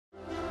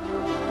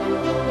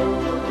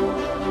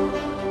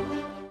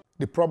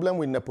The problem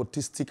with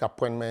nepotistic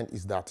appointment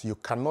is that you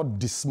cannot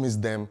dismiss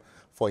them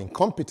for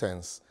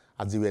incompetence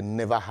as they were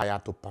never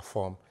hired to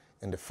perform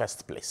in the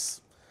first place.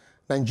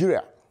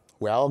 Nigeria,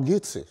 we are all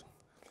guilty.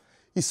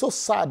 It's so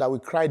sad that we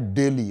cry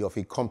daily of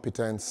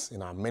incompetence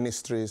in our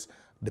ministries,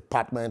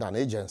 departments, and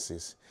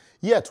agencies.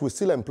 Yet we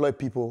still employ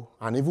people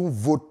and even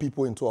vote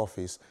people into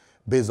office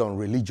based on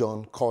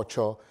religion,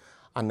 culture,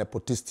 and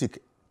nepotistic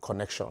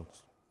connections.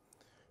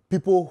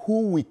 People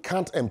who we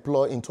can't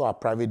employ into our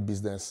private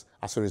business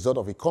as a result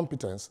of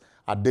incompetence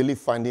are daily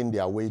finding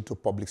their way to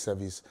public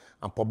service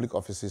and public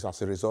offices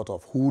as a result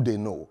of who they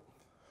know.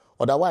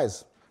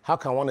 Otherwise, how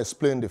can one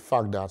explain the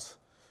fact that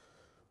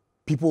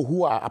people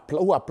who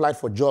applied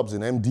for jobs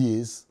in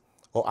MDAs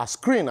or are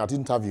screened at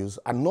interviews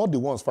are not the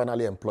ones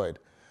finally employed,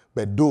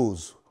 but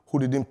those who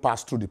didn't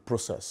pass through the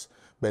process,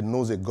 but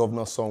knows a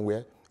governor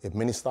somewhere, a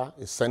minister,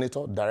 a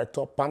senator,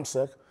 director,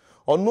 PAMSEC,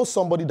 or knows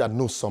somebody that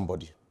knows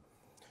somebody?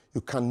 You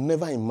can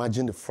never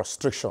imagine the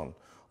frustration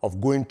of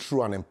going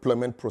through an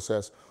employment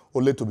process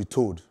only to be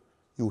told,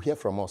 you'll hear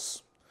from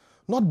us.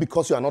 Not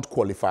because you are not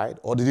qualified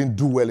or didn't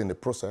do well in the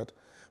process,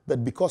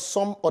 but because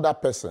some other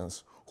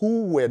persons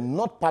who were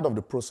not part of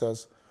the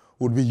process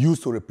would be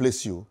used to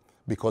replace you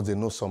because they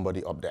know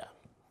somebody up there.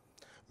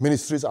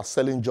 Ministries are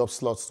selling job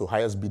slots to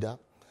highest bidder.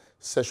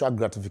 Sexual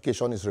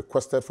gratification is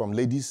requested from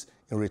ladies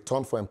in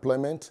return for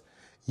employment,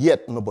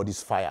 yet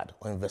nobody's fired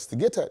or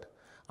investigated,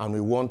 and we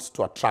want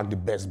to attract the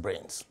best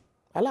brains.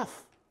 I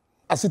laugh.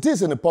 As it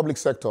is in the public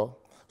sector,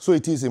 so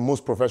it is in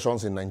most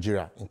professions in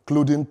Nigeria,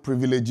 including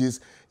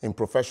privileges in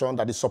profession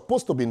that is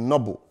supposed to be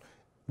noble,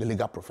 the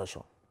legal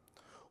profession.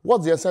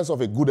 What's the essence of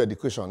a good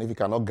education if you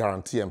cannot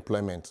guarantee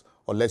employment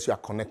unless you are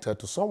connected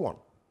to someone?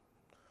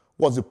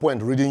 What's the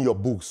point reading your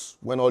books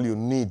when all you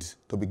need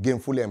to be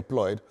gainfully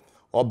employed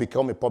or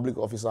become a public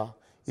officer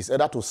is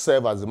either to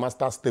serve as the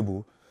master's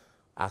table,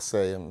 as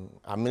a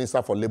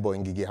Minister for Labor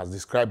in Ngige has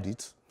described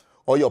it,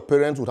 or your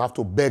parents would have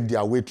to beg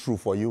their way through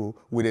for you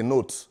with a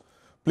note.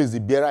 Please, the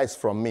bearer is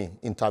from me.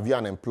 Interview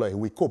and employ.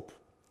 We cope.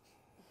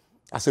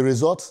 As a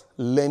result,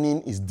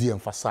 learning is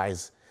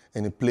de-emphasized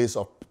in the place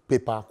of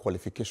paper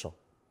qualification.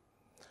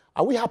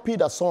 Are we happy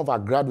that some of our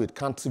graduates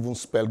can't even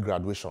spell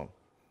graduation?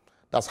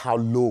 That's how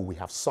low we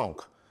have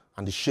sunk,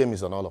 and the shame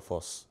is on all of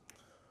us.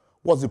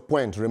 What's the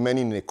point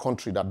remaining in a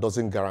country that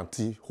doesn't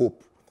guarantee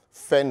hope,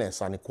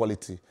 fairness, and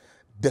equality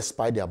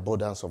despite the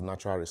abundance of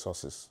natural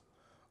resources?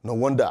 No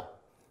wonder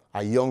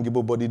our young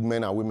able-bodied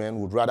men and women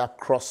would rather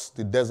cross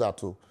the desert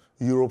to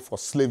Europe for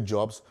slave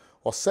jobs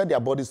or sell their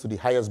bodies to the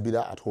highest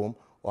bidder at home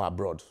or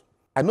abroad.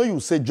 I know you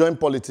say join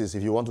politics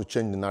if you want to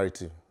change the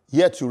narrative,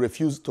 yet you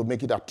refuse to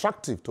make it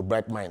attractive to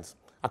bright minds.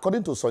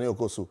 According to Sonny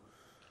Okosu,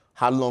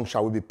 how long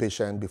shall we be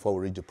patient before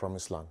we reach the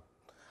promised land?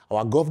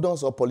 Our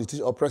governors or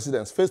politicians or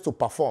presidents fail to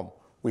perform,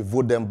 we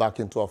vote them back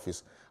into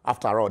office.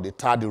 After all, they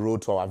tar the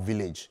road to our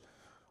village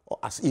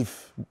as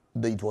if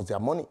it was their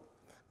money.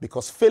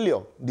 Because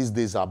failure these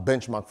days are a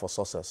benchmark for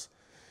success.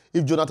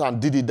 If Jonathan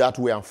did it that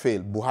way and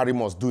failed, Buhari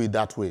must do it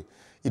that way.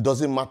 It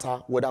doesn't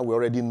matter whether we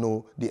already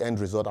know the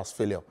end result as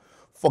failure.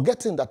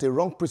 Forgetting that a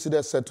wrong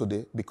precedent set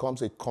today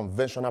becomes a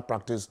conventional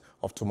practice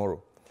of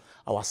tomorrow.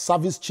 Our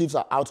service chiefs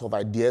are out of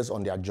ideas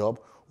on their job.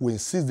 We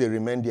insist they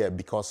remain there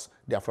because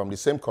they are from the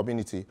same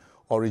community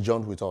or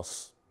region with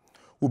us.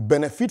 We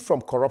benefit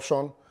from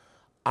corruption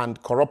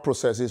and corrupt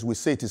processes. We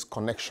say it is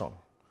connection.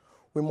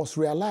 We must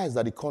realize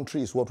that the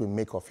country is what we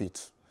make of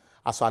it.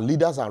 As our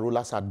leaders and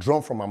rulers are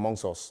drawn from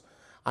amongst us,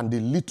 and the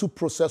little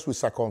process we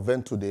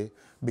circumvent today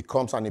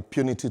becomes an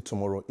impunity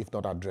tomorrow if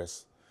not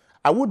addressed.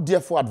 I would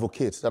therefore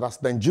advocate that as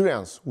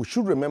Nigerians, we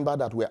should remember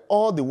that we're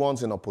all the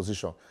ones in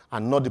opposition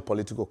and not the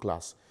political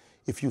class.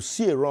 If you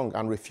see a wrong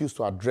and refuse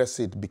to address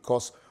it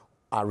because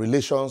our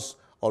relations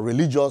or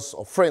religious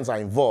or friends are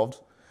involved,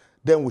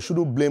 then we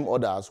shouldn't blame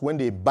others when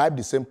they imbibe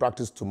the same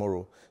practice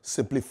tomorrow,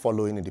 simply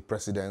following in the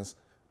precedents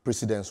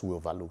we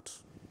overlooked.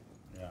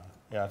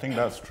 Yeah, I think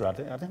that's true. I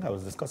think I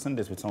was discussing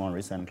this with someone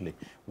recently,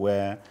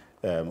 where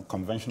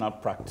conventional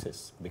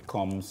practice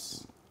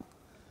becomes,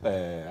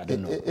 I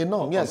don't know. A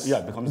norm, yes. Yeah,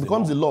 it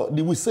becomes the law.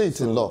 We say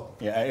it's in law.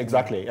 Yeah,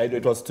 exactly.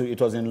 It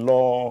was in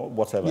law,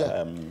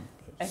 whatever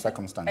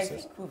circumstances. I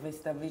think we've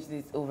established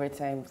this over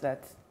time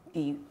that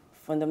the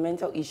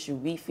fundamental issue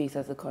we face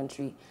as a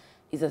country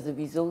is as a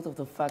result of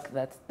the fact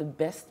that the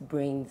best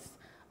brains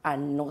are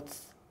not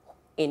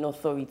in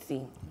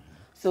authority.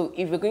 So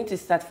if we're going to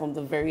start from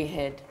the very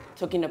head,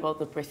 talking about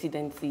the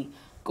presidency,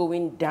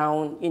 going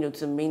down,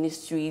 to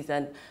ministries,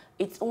 and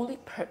it's only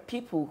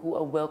people who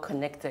are well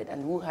connected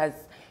and who has,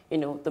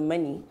 the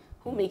money,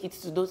 who make it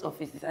to those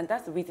offices. And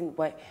that's the reason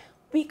why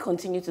we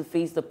continue to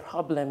face the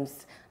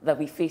problems that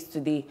we face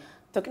today.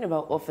 Talking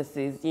about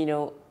offices,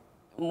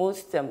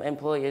 most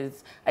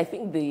employers, I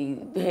think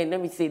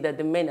let me say that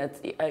the men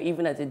are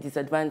even at a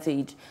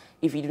disadvantage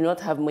if you do not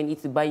have money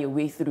to buy your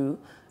way through,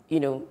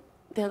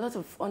 there are a lot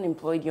of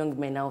unemployed young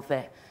men out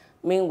there.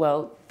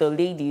 Meanwhile, the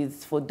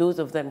ladies, for those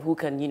of them who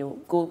can,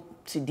 go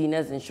to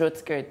dinners in short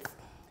skirts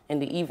in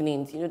the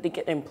evenings, they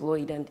get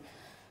employed. And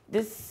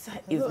this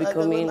is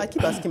becoming... I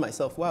keep asking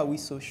myself, why are we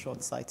so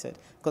short-sighted?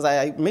 Because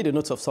I made a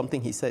note of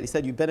something he said. He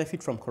said, you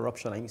benefit from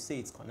corruption, and you say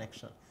it's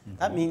connection.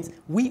 That means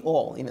we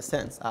all, in a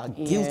sense, are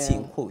guilty,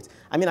 in quotes.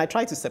 I mean, I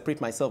try to separate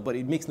myself, but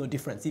it makes no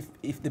difference.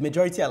 If the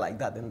majority are like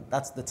that, then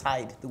that's the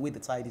tide, the way the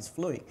tide is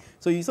flowing.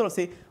 So you sort of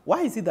say,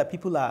 why is it that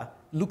people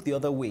look the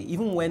other way,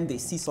 even when they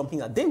see something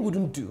that they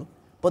wouldn't do,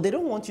 but they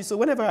don't want you? So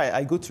whenever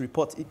I go to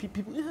report,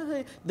 people,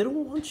 they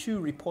don't want you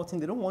reporting,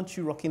 they don't want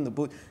you rocking the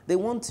boat. They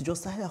want to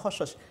just, hush,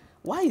 hush.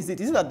 Why is it?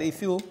 Is it that they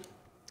feel,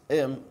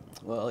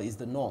 well, it's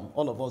the norm,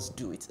 all of us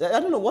do it? I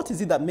don't know, what is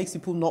it that makes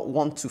people not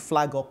want to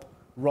flag up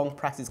wrong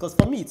practice? Because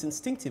for me, it's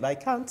instinctive. I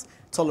can't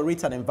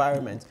tolerate an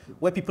environment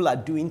where people are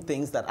doing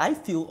things that I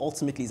feel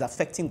ultimately is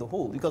affecting the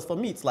whole. Because for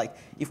me, it's like,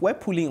 if we're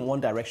pulling in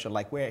one direction,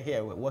 like we're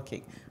here, we're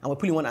working, and we're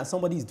pulling one, and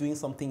somebody is doing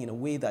something in a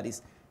way that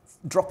is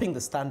dropping the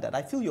standard,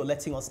 I feel you're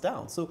letting us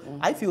down. So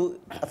I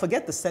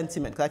forget the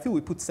sentiment, because I feel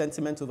we put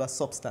sentiment over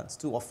substance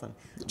too often.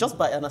 Just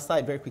by an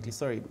aside, very quickly,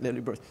 sorry,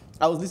 Liborous.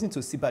 I was listening to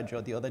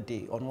Sibajo the other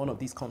day on one of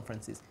these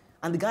conferences,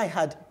 and the guy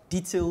had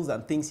details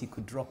and things he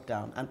could drop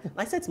down. And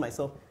I said to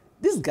myself,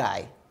 this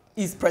guy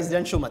is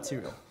presidential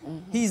material.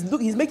 He's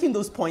making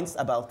those points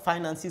about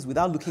finances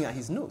without looking at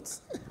his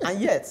notes. And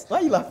yet, why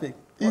are you laughing?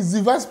 He's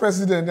the vice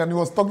president, and he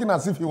was talking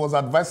as if he was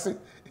advising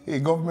a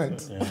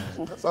government. Yeah.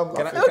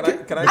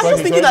 Can I I'm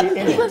just thinking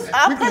that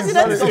our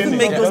president doesn't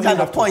make those kind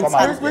of points.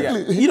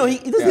 And, you know,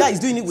 this guy is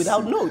doing it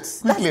without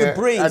notes. That's the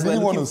brains I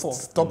didn't we're want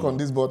to talk on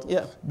this, but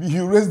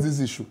you raised this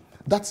issue.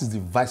 That is the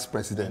vice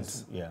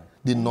president,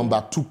 the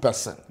number 2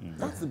 person,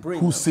 that's the brain,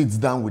 who sits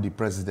down with the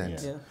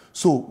president.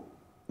 So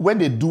when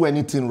they do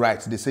anything right,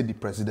 they say the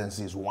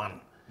presidency is one.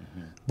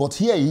 But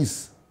here he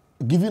is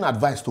giving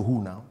advice to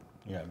who now?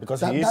 Yeah, because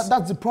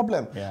that's the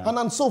problem.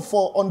 And so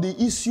on the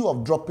issue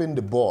of dropping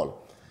the ball,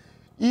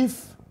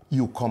 if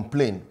you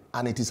complain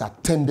and it is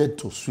attended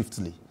to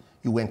swiftly,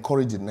 you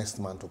encourage the next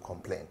man to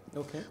complain.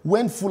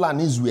 When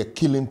Fulanis were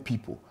killing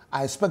people,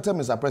 I expected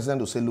Mr. President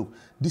to say, look,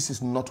 this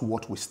is not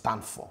what we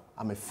stand for.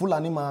 I'm a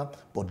Fulani man,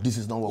 but this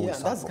is not what we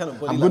stand for. Kind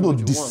of I'm going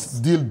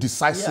to deal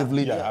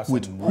decisively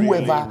with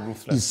whoever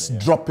is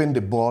dropping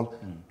the ball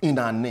in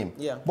our name.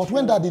 But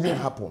when that didn't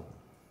happen,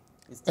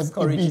 that's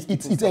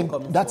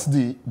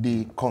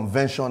the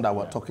convention that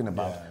we're talking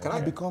about. Can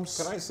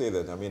I say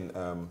that? I mean,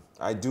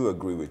 I do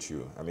agree with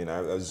you. I mean, I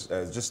was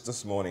just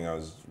this morning I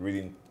was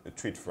reading a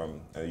tweet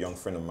from a young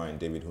friend of mine,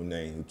 David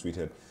Hunay, who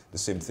tweeted the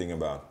same thing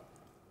about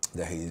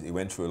that he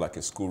went through like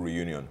a school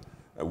reunion,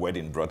 a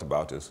wedding brought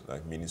about us,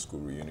 like mini school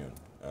reunion,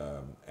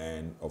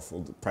 and of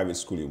the private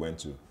school he went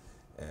to,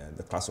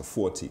 the class of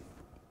 40,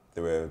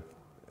 there were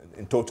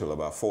in total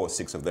about 4 or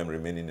 6 of them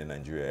remaining in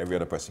Nigeria. Every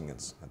other person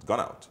had gone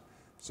out.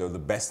 So the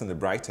best and the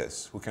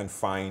brightest who can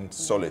find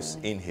solace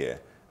in here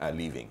are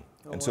leaving.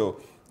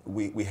 So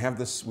we have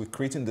this, we're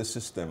creating this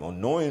system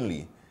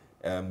unknowingly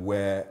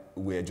where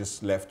we're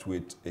just left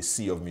with a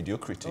sea of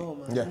mediocrity.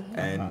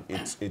 And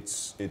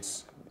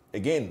it's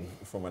again,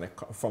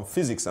 from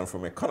physics and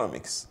from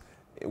economics,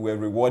 we're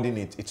rewarding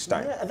it each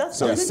time.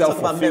 So it's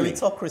self-fulfilling.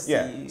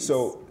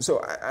 So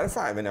I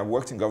find, I mean, I've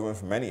worked in government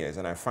for many years,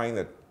 and I find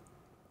that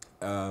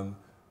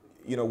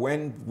you know,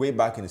 way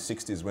back in the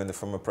 60s, when the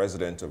former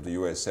president of the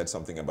US said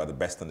something about the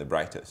best and the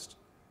brightest,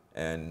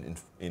 and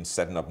in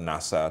setting up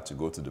NASA to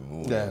go to the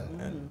moon,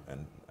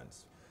 and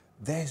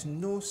there's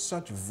no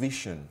such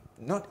vision,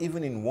 not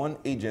even in one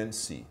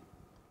agency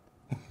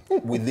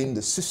within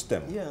the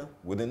system,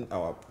 within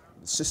our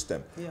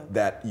system,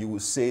 that you will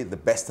say the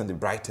best and the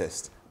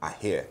brightest are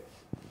here.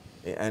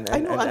 And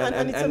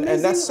it's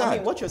amazing. That's sad. I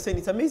mean, what you're saying,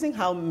 it's amazing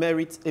how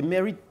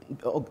meritocracy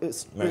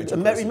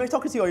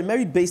or a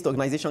merit-based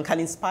organization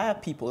can inspire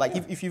people. Like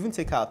if you even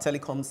take our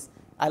telecoms,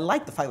 I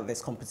like the fact that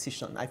there's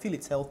competition. I feel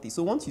it's healthy.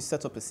 So once you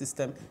set up a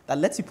system that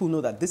lets people know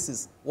that this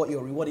is what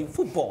you're rewarding,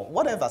 football,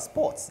 whatever,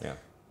 sports,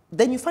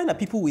 then you find that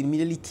people will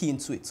immediately key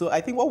into it. So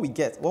I think what we're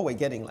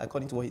getting,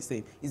 according to what he's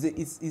saying,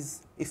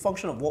 is a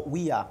function of what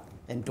we are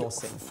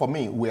endorsing. For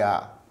me, we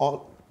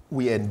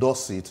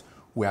endorse it,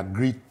 we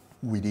agree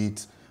with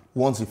it.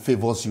 Once it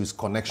favors you, it's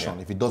connection.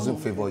 If it doesn't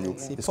favor you,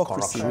 it's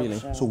corruption. Really.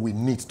 So we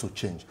need to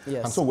change.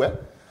 And so,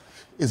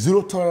 a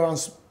zero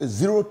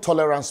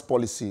tolerance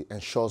policy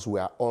ensures we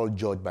are all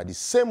judged by the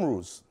same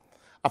rules.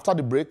 After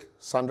the break,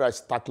 Sandra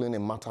is tackling a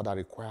matter that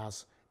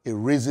requires a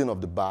raising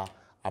of the bar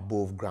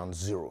above ground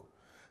zero.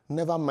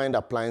 Never mind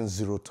applying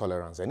zero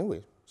tolerance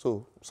anyway.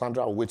 So,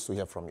 Sandra waits to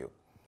hear from you.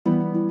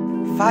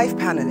 5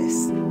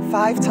 panelists,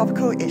 5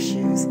 topical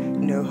issues,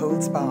 no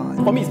holds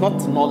barred. For me, it's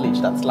not knowledge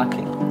that's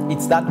lacking.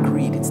 It's that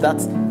greed, it's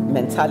that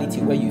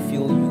mentality where you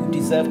feel you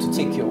deserve to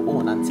take your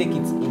own and take it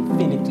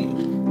infinitely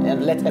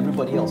and let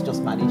everybody else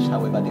just manage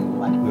however they will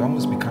manage. We're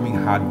almost becoming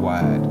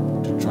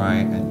hardwired to try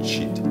and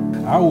cheat.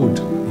 I would,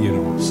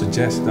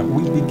 suggest that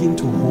we begin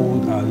to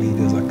hold our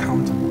leaders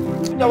accountable.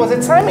 There was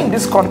a time in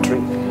this country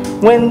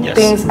when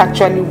things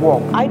actually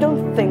work. I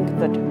don't think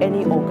that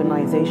any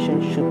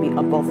organization should be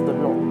above the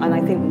law. And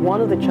I think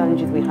one of the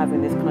challenges we have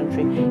in this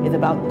country is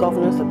about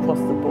governance across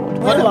the board.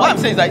 Well, what I'm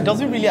saying is that it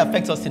doesn't really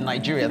affect us in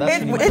Nigeria.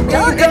 That's really It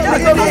does.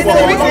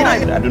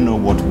 I don't know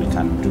what we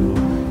can do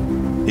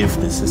if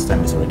the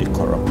system is already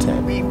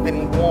corrupted. We've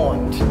been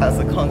warned as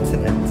a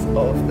continent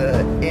of the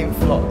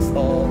influx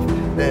of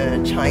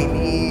the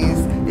Chinese.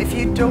 If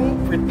you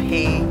don't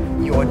repay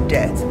your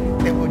debt,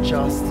 they will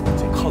just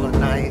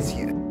colonize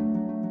you.